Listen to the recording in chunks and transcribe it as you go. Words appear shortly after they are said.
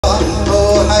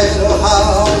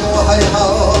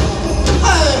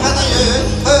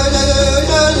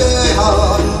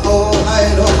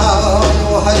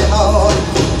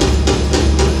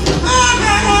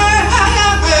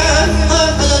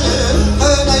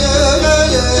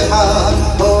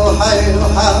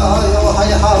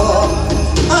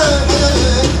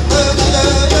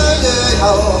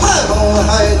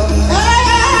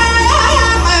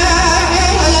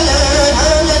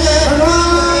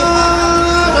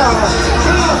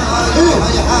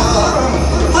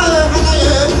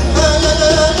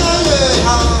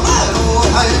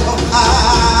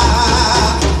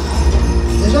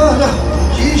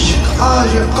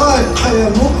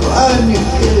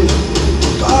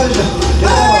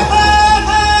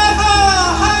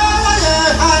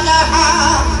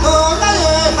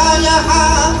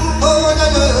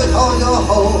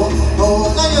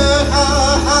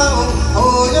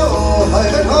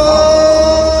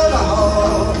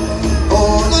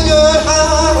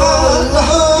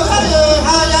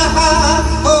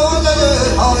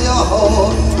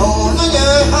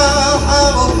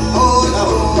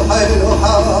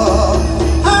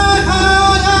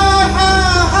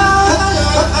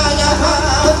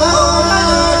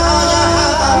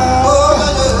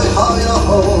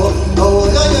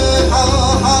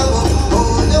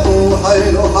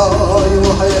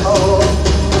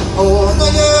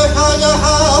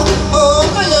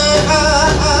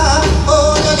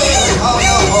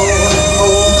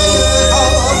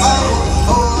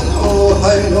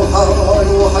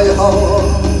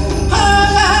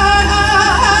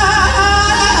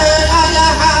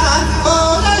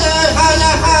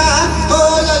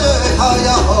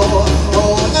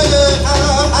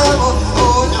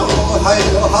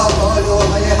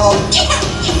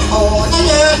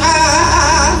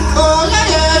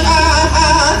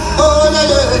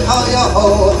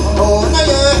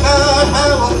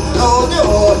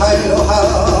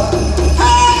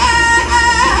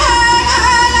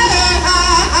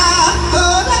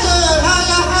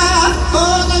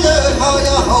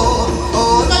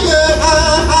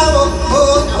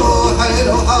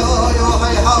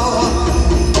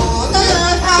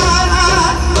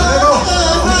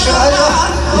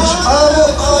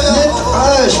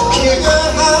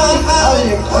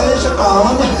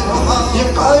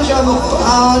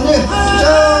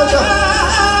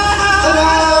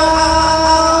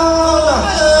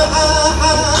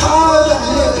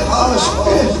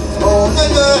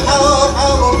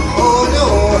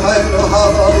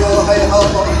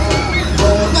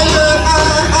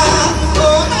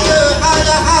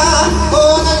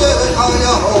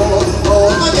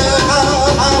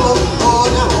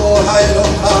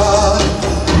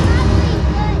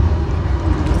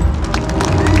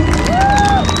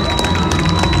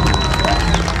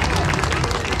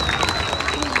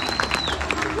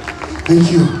Thank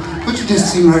you. What you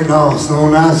just seen right now is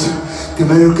known as the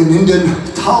American Indian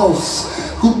Taos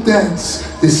hoop dance.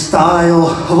 This style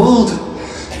of old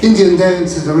Indian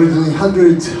dance is originally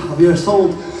hundreds of years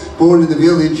old, born in the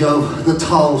village of the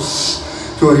Taos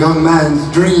to a young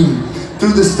man's dream.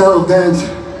 Through this style of dance,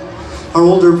 our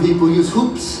older people use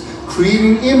hoops,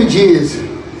 creating images,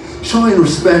 showing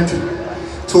respect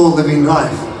to all living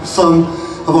life. Some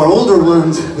of our older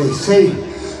ones, they say,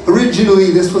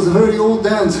 originally this was a very old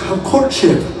dance of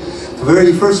courtship. The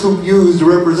very first hoop used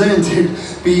represented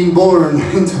being born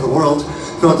into the world.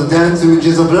 Throughout the dance,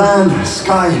 images of land,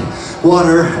 sky,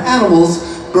 water, animals,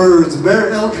 birds,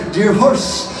 bear, elk, deer,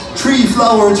 horse, tree,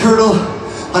 flower, turtle,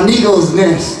 an eagle's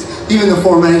nest, even the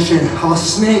formation of a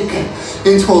snake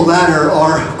into a ladder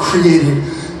are created.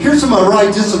 Here to my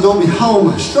right, this adobe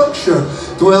home structure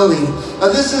dwelling.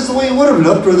 This is the way it would have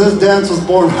looked where this dance was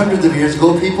born hundreds of years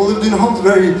ago. People lived in homes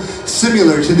very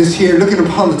similar to this here. Looking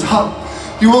upon the top,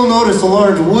 you will notice a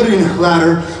large wooden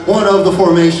ladder, one of the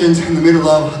formations in the middle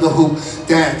of the hoop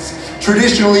dance.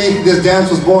 Traditionally, this dance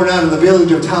was born out of the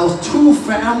village of Taos. Two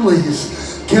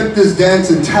families kept this dance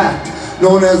intact,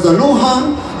 known as the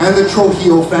Lujan and the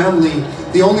Trujillo family.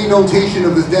 The only notation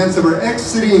of this dance ever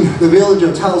exiting the village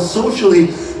of Taos socially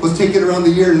was taken around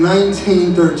the year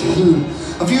 1913.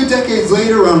 A few decades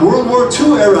later, around World War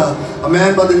II era, a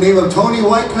man by the name of Tony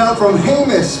Whitecloud from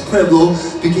Jemez Pueblo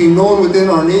became known within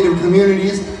our native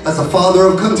communities as the father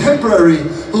of contemporary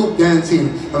hoop dancing.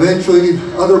 Eventually,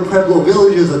 other Pueblo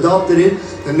villages adopted it.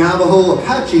 The Navajo,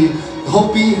 Apache,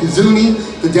 Hopi, Zuni.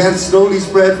 The dance slowly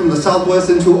spread from the southwest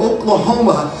into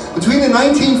Oklahoma. Between the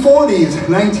 1940s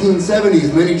and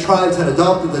 1970s, many tribes had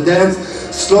adopted the dance,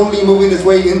 slowly moving its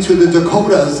way into the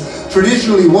Dakotas.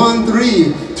 Traditionally, 1,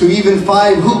 3 to even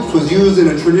 5 hoops was used in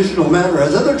a traditional manner.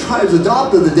 As other tribes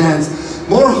adopted the dance,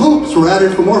 more hoops were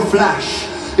added for more flash.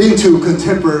 into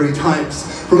contemporary times.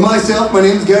 For myself, my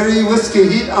name is Gary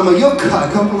Whiskey. I'm a Yuk.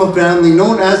 I come from a family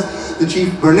known as the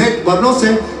Chief Burnett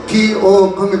Barnose Ki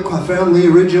O Kumikwa family.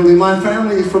 Originally, my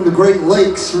family is from the Great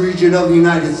Lakes region of the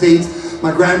United States.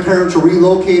 My grandparents were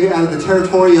relocated out of the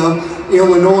territory of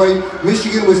Illinois,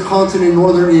 Michigan, Wisconsin, and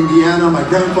northern Indiana. My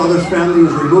grandfather's family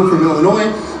was removed from Illinois.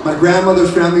 My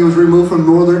grandmother's family was removed from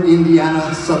northern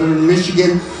Indiana, southern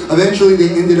Michigan. Eventually, they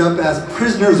ended up as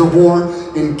prisoners of war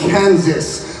in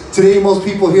Kansas. Today, most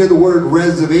people hear the word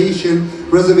reservation.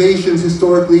 Reservations,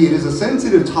 historically, it is a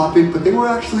sensitive topic, but they were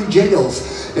actually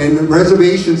jails. And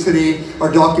reservations today are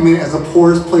documented as the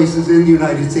poorest places in the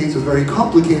United States with very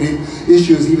complicated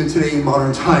issues even today in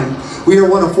modern time. We are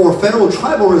one of 4 federal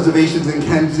tribal reservations in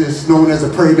Kansas known as the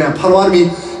Prairie Band Potawatomi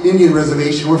Indian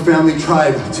Reservation, where family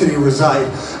tribe today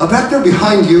reside. Back there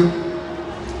behind you,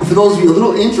 for those of you a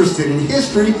little interested in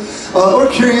history or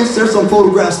curious, there's some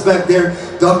photographs back there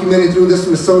documented through the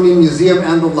Smithsonian Museum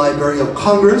and the Library of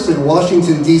Congress in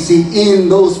Washington, D.C. In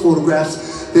those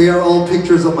photographs, they are all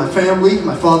pictures of my family,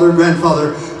 my father,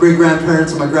 grandfather,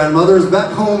 great-grandparents, and my grandmothers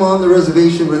back home on the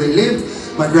reservation where they lived.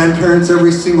 My grandparents,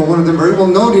 every single one of them, very well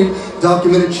noted,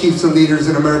 documented chiefs and leaders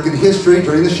in American history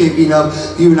during the shaping of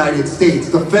the United States.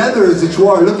 The feathers that you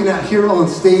are looking at here on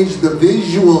stage, the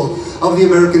visual of the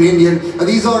American Indian, and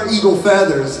these are eagle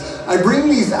feathers. I bring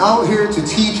these out here to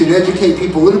teach and educate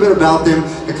people a little bit about them.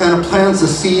 It kind of plants a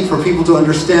seed for people to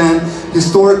understand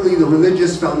historically the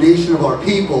religious foundation of our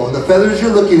people. The feathers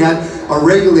you're looking at are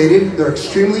regulated. They're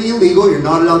extremely illegal. You're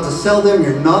not allowed to sell them.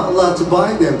 You're not allowed to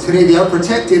buy them. Today they are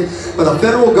protected by the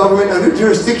federal government under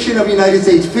jurisdiction of United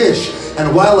States Fish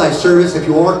and Wildlife Service. If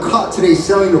you are caught today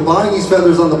selling or buying these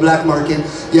feathers on the black market,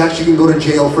 you actually can go to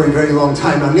jail for a very long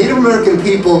time. Now, Native American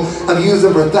people have used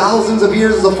them for thousands of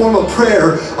years as a form of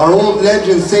prayer. Our old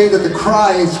legends say that the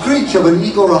cry and screech of an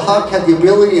eagle or a hawk had the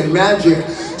ability and magic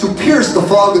to pierce the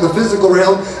fog of the physical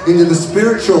realm into the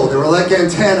spiritual. They were like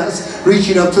antennas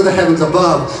reaching up to the heavens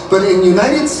above. But in the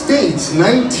United States,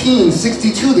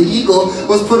 1962, the eagle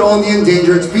was put on the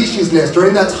endangered species list.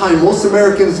 During that time, most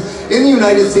Americans in the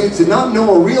United States did not know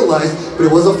or realize, but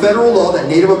it was a federal law that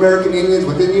Native American Indians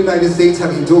within the United States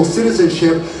having dual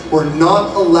citizenship were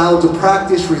not allowed to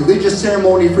practice religious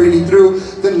ceremony freely through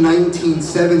the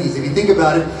 1970s. If you think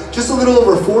about it, just a little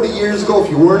over 40 years ago, if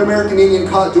you were an American Indian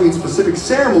caught doing specific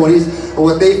ceremonies or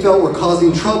what they felt were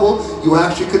causing trouble, you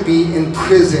actually could be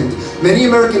imprisoned. Many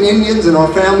American Indians and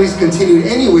our families continued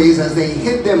anyways as they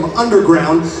hid them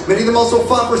underground. Many of them also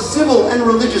fought for civil and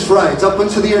religious rights. Up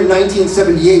until the year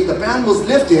 1978, the ban was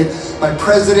lifted by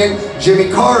President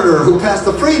Jimmy Carter, who passed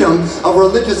the Freedom of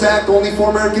Religious Act only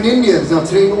for American Indians. Now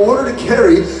today, in order to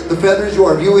carry the feathers you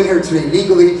are viewing here today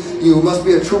legally, you must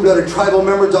be a true-blooded tribal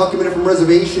member documented from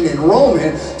reservation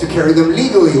enrollment to carry them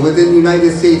legally within the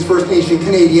United States, First Nation,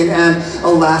 Canadian, and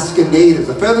Alaskan Natives.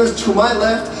 The feathers to my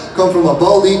left come from a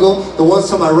bald eagle. The ones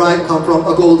to my right come from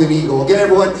a golden eagle. Again,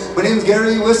 everyone, my name is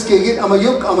Gary Whiskey. I'm a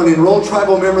Yuk. I'm an enrolled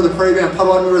tribal member of the Prairie Band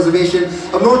Potawatomi Reservation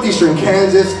of northeastern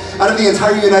Kansas. Out of the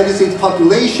entire United States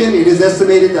population, it is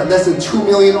estimated that less than 2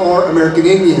 million are American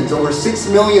Indians. Over 6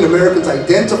 million Americans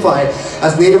identify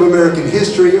as Native American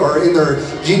history or in their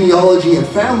genealogy and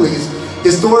families.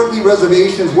 Historically,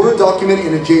 reservations were documented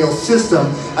in a jail system.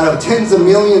 Out of tens of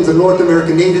millions of North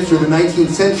American natives through the 19th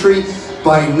century,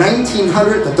 by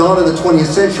 1900, the dawn of the 20th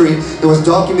century, it was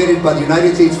documented by the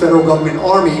United States Federal Government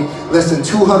Army, less than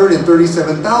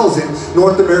 237,000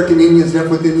 North American Indians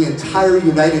left within the entire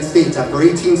United States. After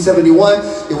 1871,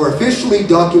 they were officially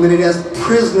documented as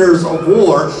prisoners of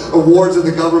war, or wards of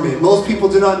the government. Most people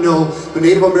do not know, but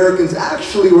Native Americans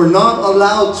actually were not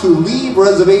allowed to leave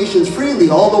reservations freely,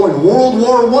 although in World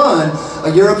War I,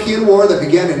 a European war that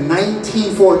began in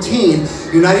 1914,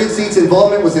 United States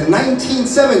involvement was in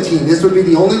 1917. This would be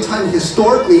the only time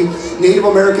historically Native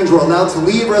Americans were allowed to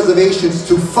leave reservations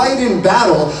to fight in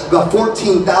battle. About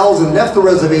 14,000 left the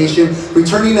reservation.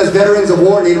 Returning as veterans of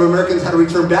war, Native Americans had to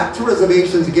return back to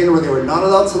reservations again where they were not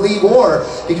allowed to leave or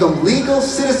become legal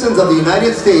citizens of the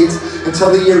United States until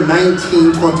the year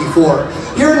 1924.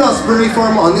 Here in Knott's Berry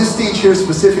Farm, on this stage here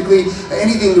specifically,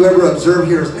 anything you ever observe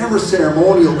here is never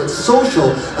ceremonial but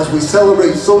social, as we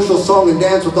celebrate social song and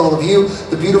dance with all of you,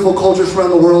 the beautiful cultures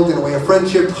around the world in a way of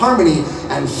friendship, harmony,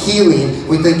 and healing.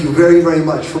 We thank you very, very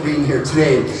much for being here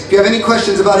today. If you have any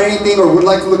questions about anything or would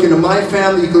like to look into my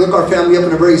family, you can look our family up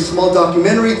in a very small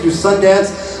documentary through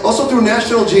Sundance, also through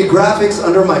National Geographic's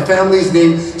under my family's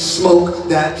name, Smoke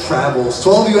That Travels. To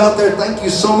all of you out there, thank you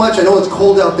so much. I know it's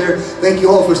cold out there. Thank you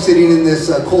all for sitting in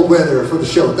this cold weather for the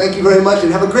show. Thank you very much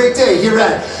and have a great day here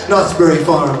at Knott's Berry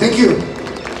Farm. Thank you.